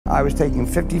I was taking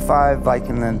 55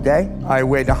 Vicodin a day. I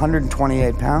weighed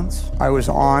 128 pounds. I was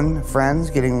on Friends,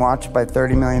 getting watched by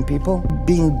 30 million people,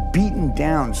 being beaten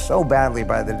down so badly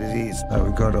by the disease. I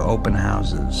would go to open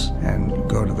houses and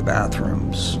go to the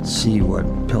bathrooms, see what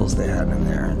pills they had in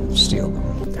there and steal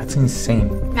them. That's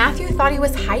insane. Matthew thought he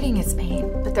was hiding his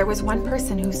pain, but there was one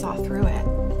person who saw through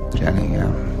it. Jenny,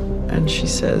 And she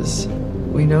says,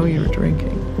 "We know you were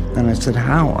drinking." And I said,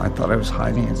 how? I thought I was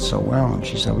hiding it so well. And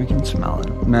she said, we can smell it.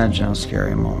 Imagine how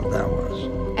scary a moment that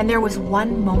was. And there was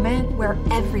one moment where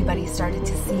everybody started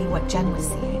to see what Jen was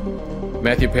seeing.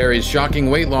 Matthew Perry's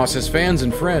shocking weight loss has fans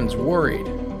and friends worried.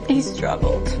 He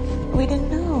struggled. We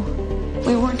didn't know.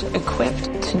 We weren't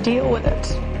equipped to deal with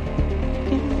it.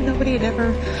 Nobody had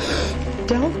ever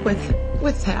dealt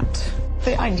with that.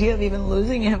 The idea of even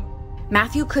losing him.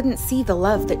 Matthew couldn't see the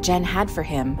love that Jen had for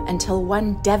him until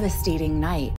one devastating night